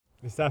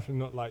It's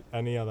definitely not like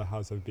any other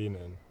house I've been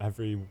in.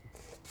 Every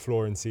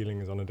floor and ceiling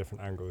is on a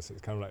different angle, so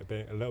it's kind of like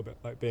being a little bit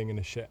like being in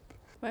a ship.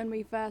 When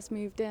we first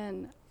moved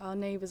in, our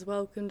neighbours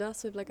welcomed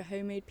us with like a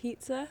homemade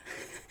pizza.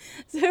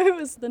 So it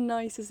was the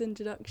nicest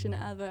introduction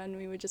ever, and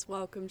we were just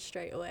welcomed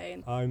straight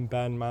away. I'm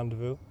Ben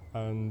Mandeville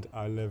and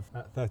I live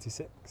at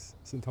 36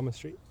 St Thomas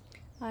Street.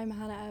 I'm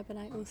Hannah Ebb and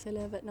I also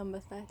live at number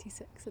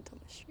 36 at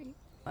Thomas Street.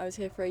 I was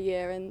here for a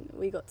year and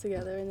we got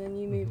together, and then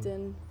you moved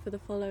in for the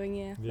following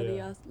year, for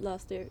the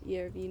last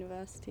year of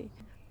university.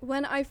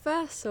 When I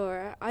first saw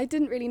it, I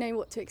didn't really know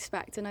what to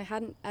expect, and I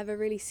hadn't ever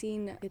really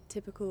seen a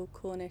typical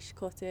Cornish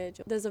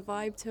cottage. There's a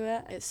vibe to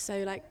it. It's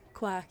so like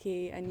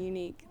quirky and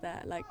unique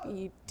that like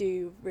you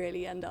do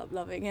really end up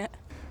loving it.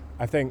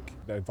 I think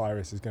the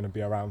virus is going to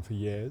be around for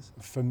years.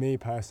 For me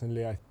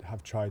personally, I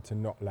have tried to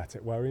not let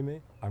it worry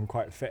me. I'm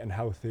quite fit and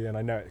healthy, and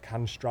I know it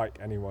can strike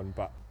anyone,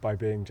 but by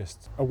being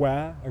just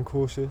aware and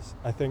cautious,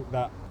 I think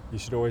that you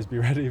should always be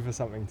ready for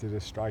something to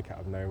just strike out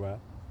of nowhere.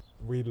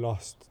 We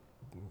lost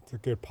a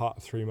good part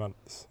of 3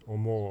 months or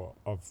more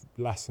of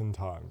lesson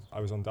time.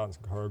 I was on dance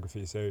and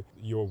choreography, so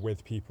you're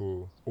with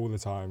people all the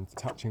time,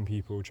 touching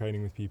people,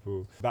 training with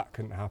people. That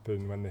couldn't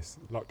happen when this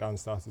lockdown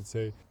started.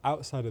 So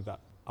outside of that,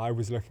 I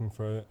was looking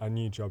for a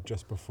new job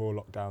just before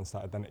lockdown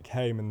started. Then it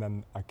came and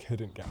then I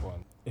couldn't get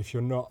one. If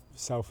you're not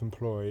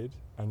self-employed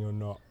and you're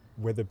not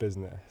with a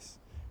business,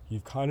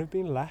 you've kind of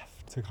been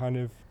left to kind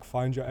of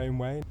find your own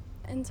way.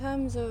 In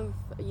terms of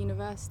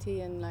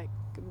university and like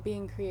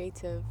being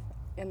creative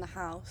in the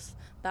house,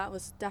 that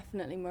was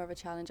definitely more of a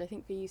challenge. I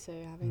think for you, so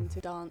having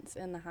to dance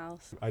in the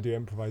house. I do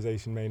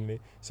improvisation mainly,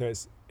 so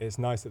it's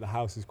nice that the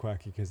house is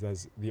quirky because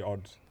there's the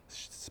odd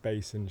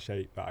space and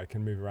shape that I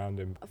can move around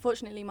in.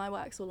 Fortunately, my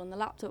work's all on the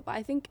laptop, but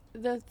I think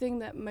the thing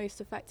that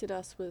most affected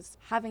us was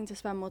having to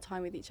spend more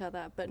time with each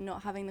other but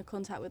not having the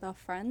contact with our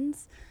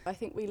friends. I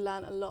think we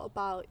learnt a lot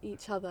about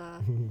each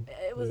other.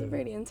 It was a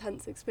really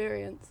intense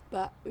experience,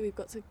 but we've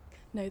got to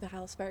know the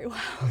house very well.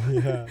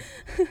 Yeah.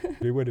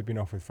 We would have been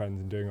off with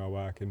friends and doing our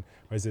work, and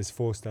whereas this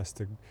forced us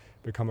to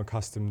become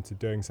accustomed to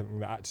doing something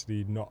that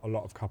actually not a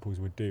lot of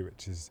couples would do,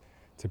 which is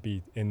to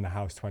be in the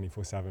house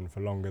 24/7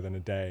 for longer than a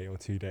day or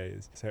 2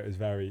 days. So it was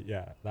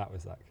that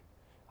was like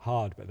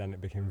hard, but then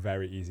it became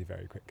very easy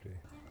very quickly.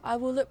 I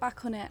will look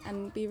back on it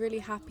and be really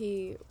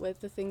happy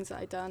with the things that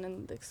I've done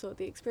and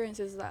the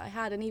experiences that I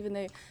had. And even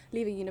though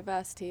leaving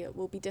university, it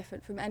will be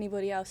different from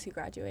anybody else who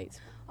graduates.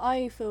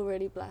 I feel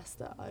really blessed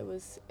that I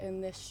was in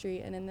this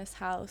street and in this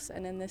house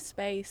and in this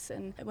space.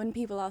 And when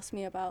people ask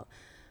me about,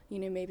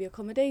 maybe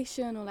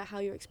accommodation or like how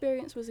your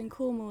experience was in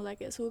Cornwall,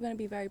 like it's all going to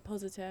be very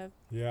positive.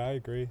 Yeah, I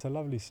agree. It's a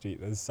lovely street.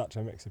 There's such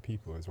a mix of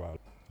people as well.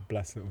 A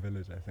blessed little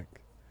village, I think.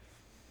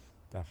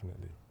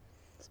 Definitely.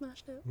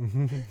 Smashed it.